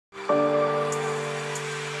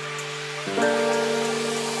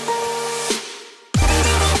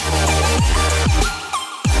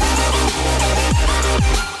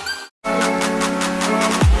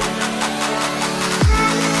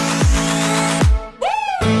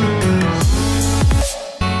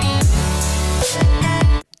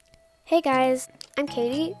Hey guys, I'm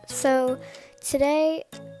Katie. So today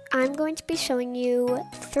I'm going to be showing you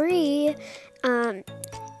 3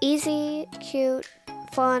 easy, cute,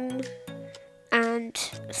 fun, and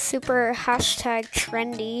super hashtag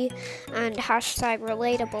trendy and hashtag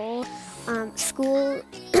relatable school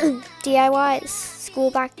DIYs,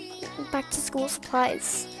 school back to school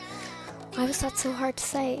supplies. Why was that so hard to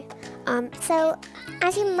say? So,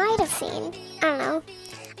 as you might have seen, I don't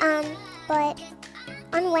know, but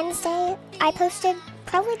on Wednesday, I posted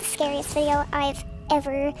probably the scariest video I've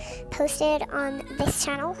ever posted on this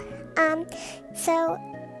channel. So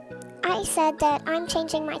I said that I'm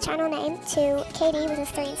changing my channel name to Katie with a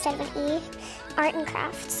 3 instead of an E, Art and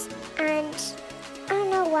Crafts, and I don't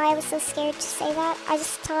know why I was so scared to say that. I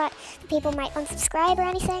just thought people might unsubscribe or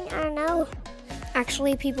anything, I don't know.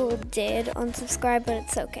 Actually, people did unsubscribe, but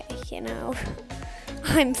it's okay, you know.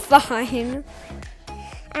 I'm fine.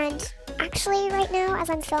 And actually, right now, as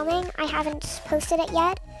I'm filming, I haven't posted it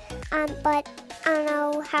yet, but I don't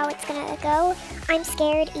know how it's gonna go. I'm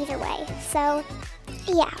scared either way, so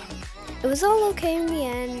yeah. It was all okay in the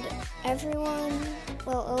end. A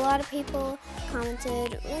lot of people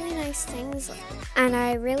commented really nice things, and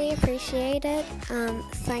I really appreciate it.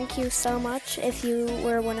 Thank you so much if you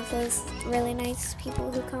were one of those really nice people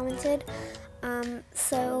who commented.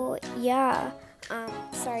 So yeah,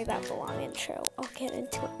 sorry about the long intro. I'll get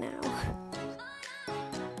into it now.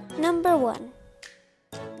 Number 1,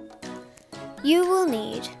 you will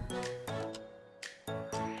need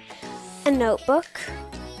a notebook,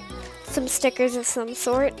 some stickers of some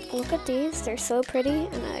sort. Look at these, they're so pretty,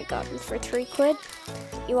 and I got them for 3 quid.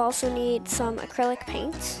 You also need some acrylic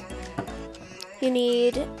paint. You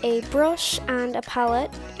need a brush and a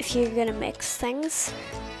palette if you're gonna mix things.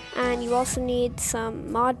 And you also need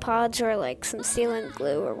some Mod Podge or like some sealant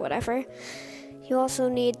glue or whatever. You also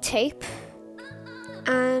need tape,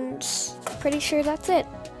 and pretty sure that's it.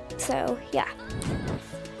 So yeah.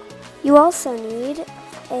 You also need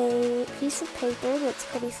a piece of paper that's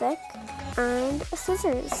pretty thick and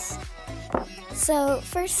scissors. So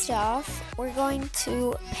first off, we're going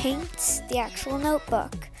to paint the actual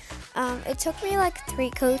notebook. It took me like 3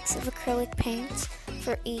 coats of acrylic paint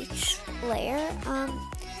for each layer.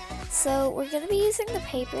 So we're going to be using the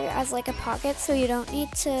paper as like a pocket, so you don't need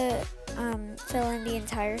to fill in the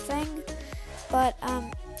entire thing. But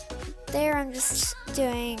there I'm just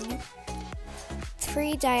doing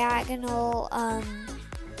 3 diagonal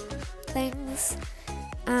things,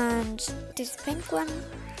 and there's a pink one,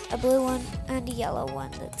 a blue one, and a yellow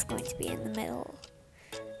one that's going to be in the middle.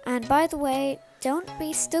 And by the way, don't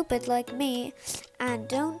be stupid like me and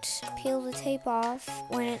don't peel the tape off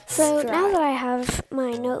when it's dry. Now that I have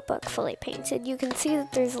my notebook fully painted, you can see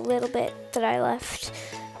that there's a little bit that I left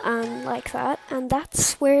like that, and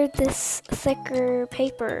that's where this thicker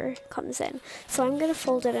paper comes in. So I'm going to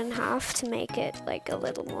fold it in half to make it like a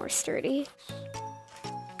little more sturdy.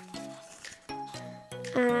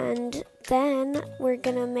 And then we're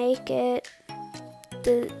going to make it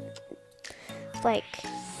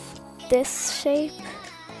this shape,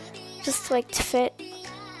 just like to fit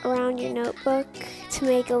around your notebook to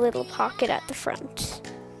make a little pocket at the front.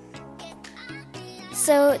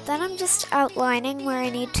 So then I'm just outlining where I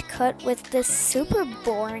need to cut with this super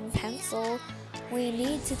boring pencil. We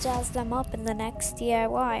need to jazz them up in the next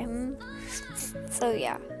DIY. So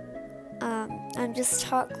yeah, I'm just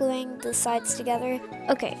hot gluing the sides together.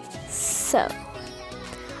 Okay, so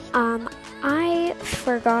I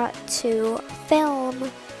forgot to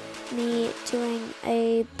film me doing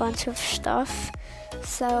a bunch of stuff.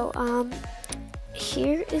 So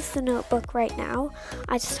here is the notebook right now.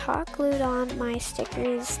 I just hot glued on my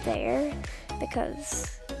stickers there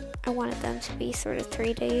because I wanted them to be sort of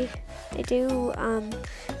 3D. They do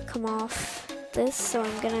come off this, so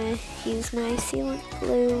I'm gonna use my sealant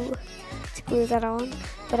glue to glue that on.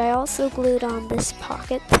 But I also glued on this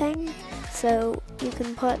pocket thing, so you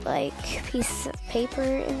can put like pieces of paper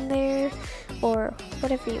in there or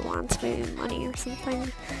whatever you want, maybe money or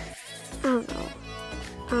something. I don't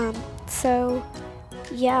know. So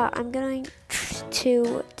yeah, I'm going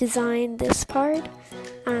to design this part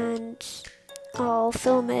and I'll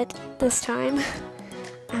film it this time.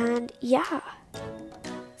 And yeah.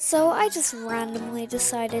 So I just randomly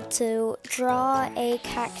decided to draw a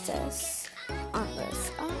cactus on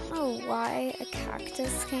this. I don't know why a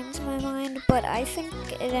cactus came to my mind, but I think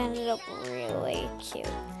it ended up really cute.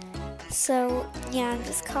 So yeah, I'm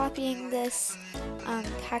just copying this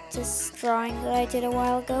cactus drawing that I did a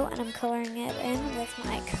while ago, and I'm coloring it in with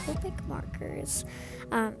my Copic markers.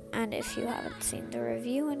 And if you haven't seen the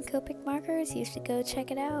review on Copic markers, you should go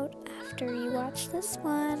check it out after you watch this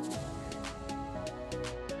one.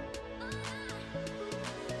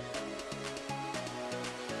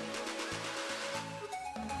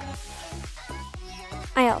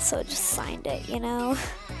 also just signed it, you know.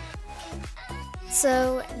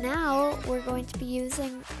 So now we're going to be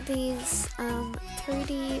using these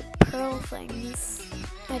 3D pearl things,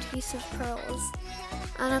 adhesive pearls,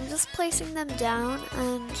 and I'm just placing them down,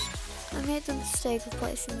 and I made the mistake of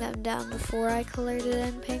placing them down before I colored it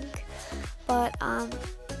in pink, but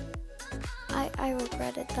I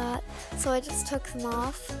regretted that, so I just took them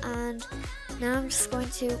off, and now I'm just going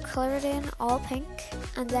to color it in all pink,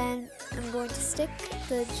 and then I'm going to stick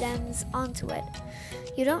the gems onto it.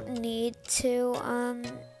 You don't need to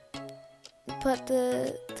put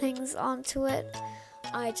the things onto it.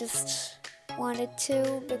 I just wanted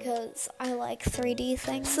to because I like 3D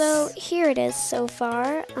things. So here it is so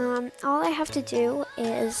far. All I have to do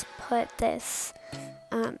is put this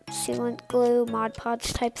sealant glue Mod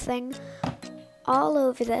Podge type thing all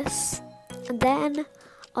over this, and then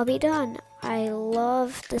I'll be done. I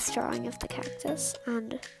love this drawing of the cactus,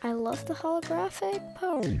 and I love the holographic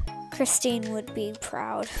part. Christine would be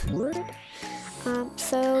proud.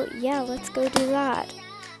 So yeah, let's go do that.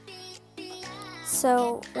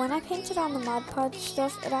 So when I painted on the Mod Podge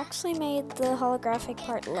stuff, it actually made the holographic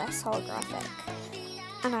part less holographic,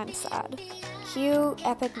 and I'm sad. Cue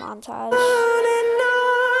epic montage.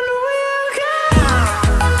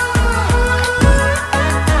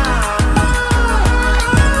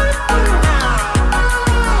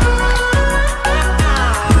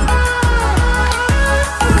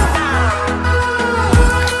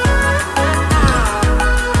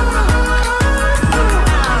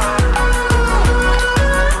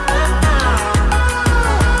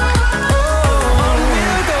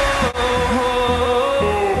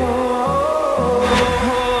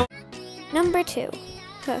 Number 2.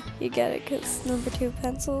 You get it, because number 2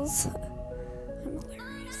 pencils. I'm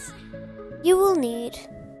hilarious. You will need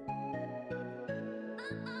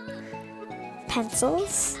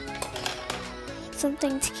pencils,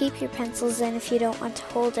 something to keep your pencils in if you don't want to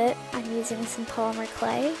hold it. I'm using some polymer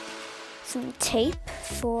clay, some tape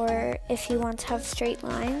for if you want to have straight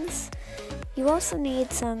lines. You also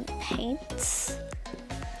need some paints,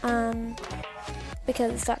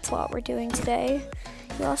 because that's what we're doing today.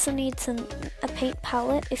 You also need a paint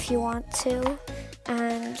palette if you want to,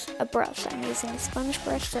 and a brush. I'm using a sponge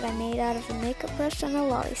brush that I made out of a makeup brush and a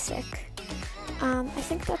lolly stick. I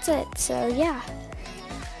think that's it, so yeah.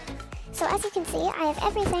 So as you can see, I have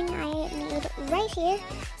everything I need right here.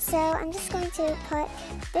 So I'm just going to put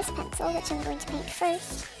this pencil, which I'm going to paint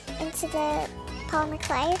first, into the polymer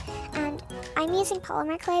clay. And I'm using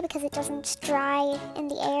polymer clay because it doesn't dry in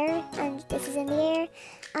the air, and this is in the air.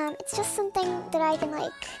 It's just something that I can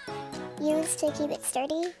use to keep it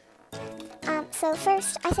sturdy. So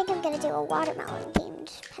first, I think I'm going to do a watermelon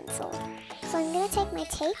themed pencil. So I'm going to take my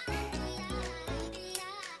tape,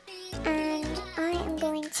 and I am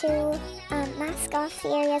going to mask off the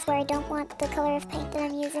areas where I don't want the color of paint that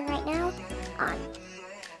I'm using right now on.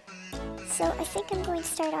 So I think I'm going to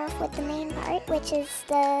start off with the main part, which is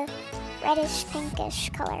the reddish pinkish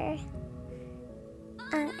color.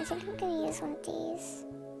 I think I'm going to use one of these.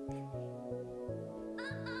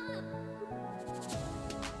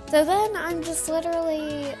 So then I'm just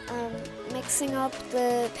literally mixing up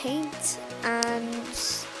the paint and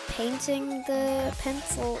painting the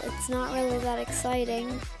pencil. It's not really that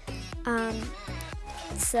exciting,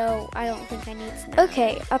 so I don't think I need to know.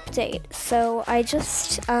 Okay, update. So I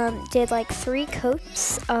just did 3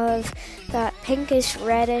 coats of that pinkish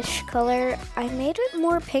reddish color. I made it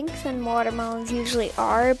more pink than watermelons usually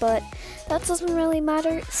are, but that doesn't really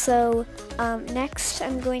matter. So next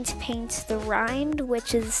I'm going to paint the rind,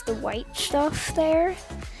 which is the white stuff there.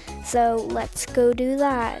 So let's go do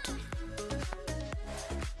that.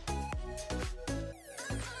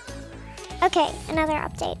 Okay, another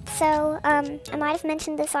update. So, I might have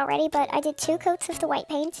mentioned this already, but I did 2 coats of the white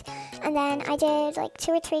paint, and then I did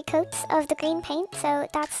 2 or 3 coats of the green paint, so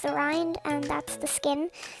that's the rind and that's the skin.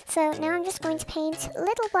 So now I'm just going to paint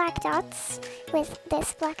little black dots with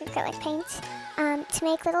this black acrylic paint to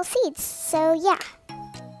make little seeds. So yeah.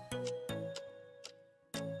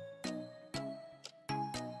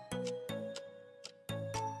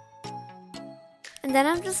 And then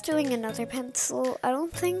I'm just doing another pencil. I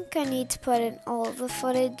don't think I need to put in all of the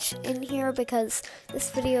footage in here because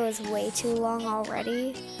this video is way too long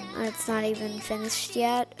already and it's not even finished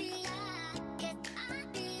yet.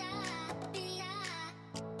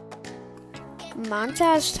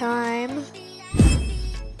 Montage time.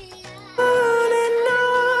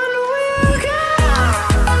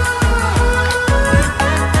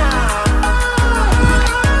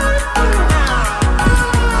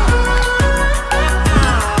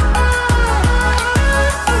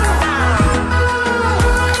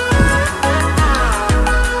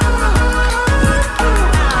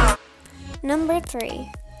 number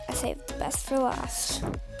 3, I saved the best for last.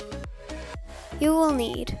 You will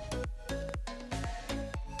need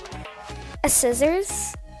a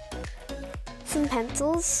scissors, some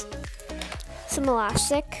pencils, some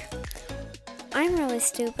elastic. I'm really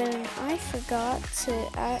stupid and I forgot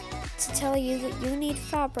to tell you that you need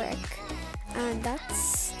fabric, and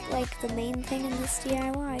that's like the main thing in this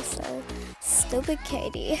DIY, so stupid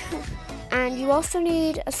Katie. And you also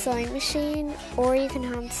need a sewing machine, or you can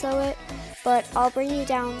hand sew it, but I'll bring you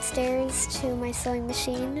downstairs to my sewing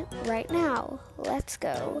machine right now. Let's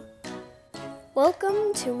go.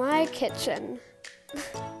 Welcome to my kitchen.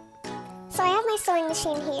 So I have my sewing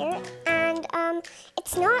machine here, and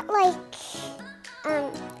it's not like,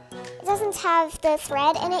 it doesn't have the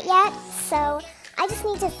thread in it yet, so I just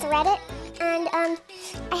need to thread it, and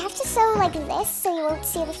I have to sew like this so you won't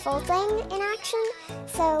see the full thing in action,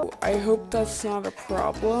 so... I hope that's not a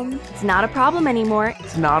problem. It's not a problem anymore.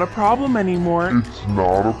 It's not a problem anymore. It's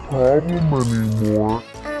not a problem anymore.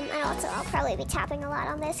 And also I'll probably be tapping a lot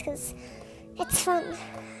on this because it's fun.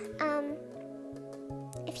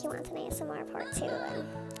 If you want an ASMR part 2, then,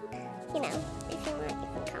 you know, if you want, you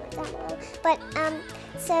can comment down below. But,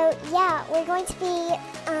 so yeah, we're going to be,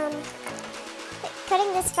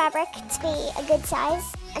 cutting this fabric to be a good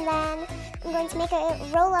size, and then I'm going to make a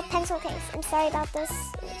roll-up pencil case. I'm sorry about this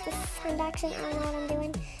hand action, I don't know what I'm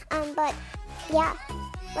doing. But, yeah,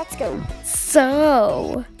 let's go.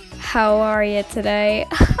 So, how are you today?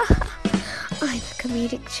 I'm a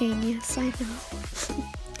comedic genius, I know.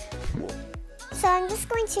 So I'm just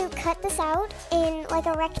going to cut this out in like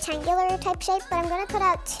a rectangular type shape, but I'm going to cut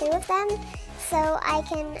out 2 of them so I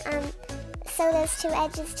can sew those 2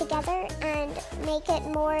 edges together and make it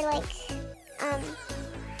more like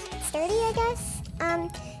sturdy, I guess.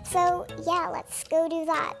 So yeah, let's go do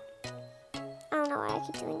that. I don't know why I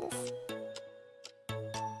keep doing this.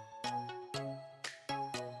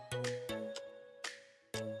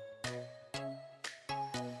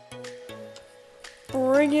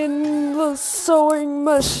 Bring in the sewing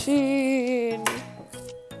machine.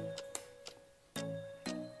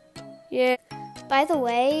 Yeah. By the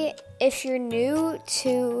way, if you're new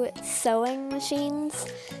to sewing machines,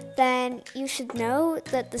 then you should know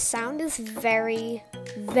that the sound is very,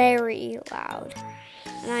 very loud.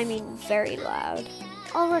 And I mean very loud.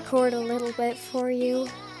 I'll record a little bit for you.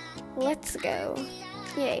 Let's go.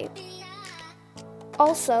 Yay.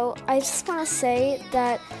 Also, I just want to say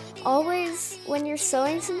that always when you're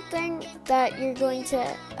sewing something that you're going to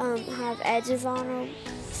have edges on or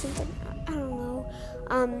something, I don't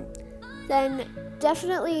know, then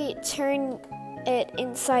definitely turn it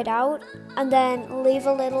inside out and then leave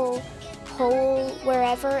a little hole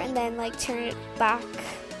wherever and then like turn it back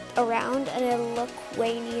around and it'll look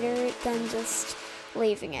way neater than just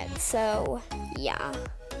leaving it. So yeah,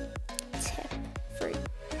 tip for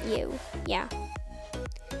you, yeah.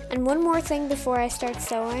 And one more thing before I start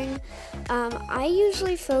sewing, I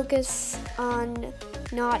usually focus on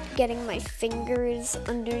not getting my fingers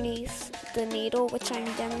underneath the needle, which I'm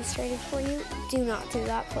demonstrating for you. Do not do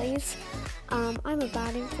that, please. I'm a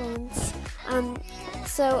bad influence.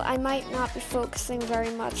 So I might not be focusing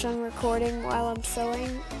very much on recording while I'm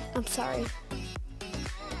sewing. I'm sorry.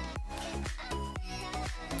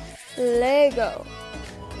 Lego.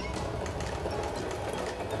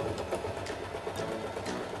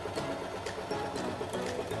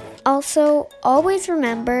 Also, always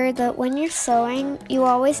remember that when you're sewing, you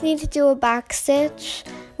always need to do a back stitch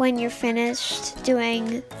when you're finished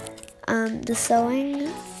doing the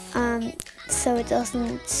sewing, so it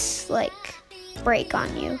doesn't like break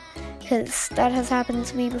on you, because that has happened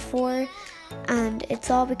to me before, and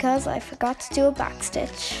it's all because I forgot to do a back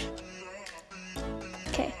stitch.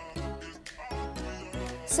 Okay.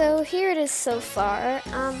 So here it is so far.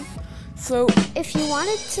 So If you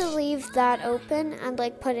wanted to leave that open and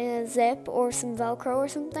like put in a zip or some Velcro or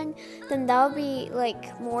something, then that would be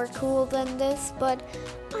like more cool than this, but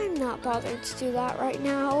I'm not bothered to do that right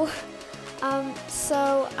now.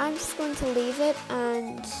 So I'm just going to leave it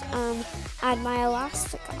and add my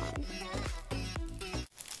elastic on.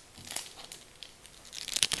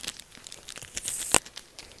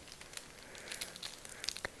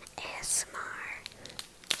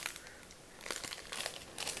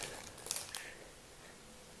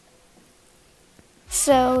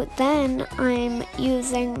 So then I'm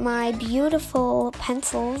using my beautiful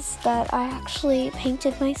pencils that I actually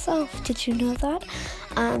painted myself. Did you know that?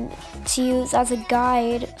 To use as a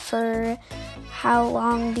guide for how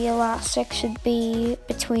long the elastic should be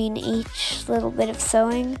between each little bit of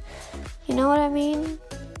sewing. You know what I mean?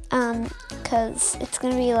 Because it's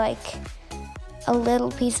going to be like a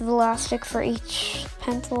little piece of elastic for each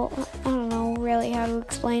pencil. I don't know really how to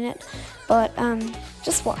explain it, but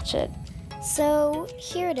just watch it. So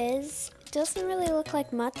here it is. It doesn't really look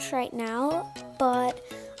like much right now, but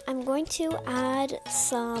I'm going to add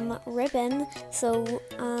some ribbon. So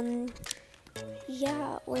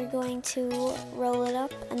yeah, we're going to roll it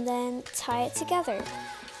up and then tie it together.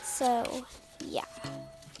 So yeah.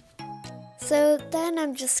 So then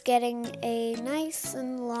I'm just getting a nice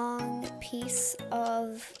and long piece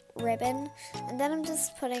of ribbon, and then I'm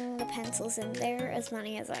just putting the pencils in there, as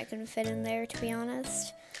many as I can fit in there, to be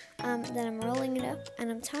honest. Then I'm rolling it up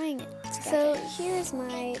and I'm tying it together. So here's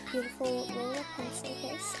my beautiful little pencil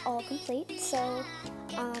case, all complete. So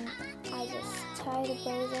I just tied a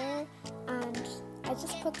bow there, and I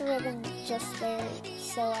just put the ribbon just there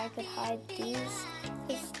so I could hide these,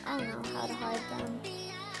 because I don't know how to hide them.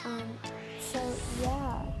 So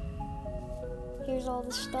yeah, here's all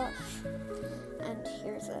the stuff, and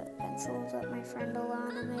here's a pencil that my friend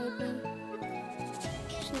Alana made me.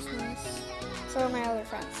 She's nice. So are my other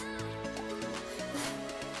friends.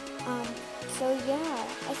 So yeah,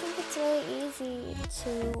 I think it's really easy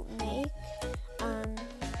to make.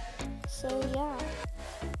 So yeah,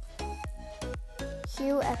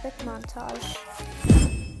 cue epic montage.